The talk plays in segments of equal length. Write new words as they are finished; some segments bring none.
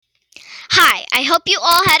Hi, I hope you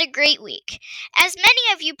all had a great week. As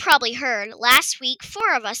many of you probably heard, last week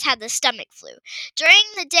 4 of us had the stomach flu. During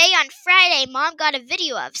the day on Friday, Mom got a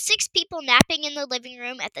video of 6 people napping in the living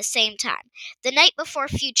room at the same time. The night before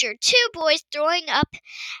featured 2 boys throwing up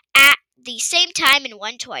at the same time in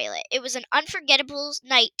one toilet. It was an unforgettable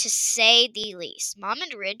night to say the least. Mom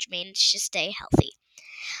and Ridge managed to stay healthy.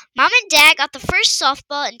 Mom and Dad got the first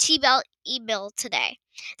softball and T-ball email today.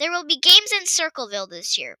 There will be games in Circleville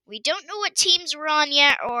this year. We don't know what teams we're on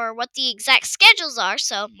yet or what the exact schedules are,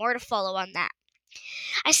 so more to follow on that.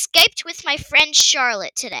 I Skyped with my friend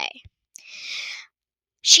Charlotte today.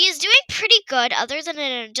 She is doing pretty good other than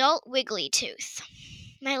an adult wiggly tooth.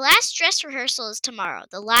 My last dress rehearsal is tomorrow.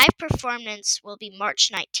 The live performance will be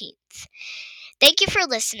March 19th. Thank you for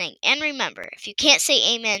listening, and remember, if you can't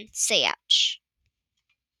say amen, say ouch.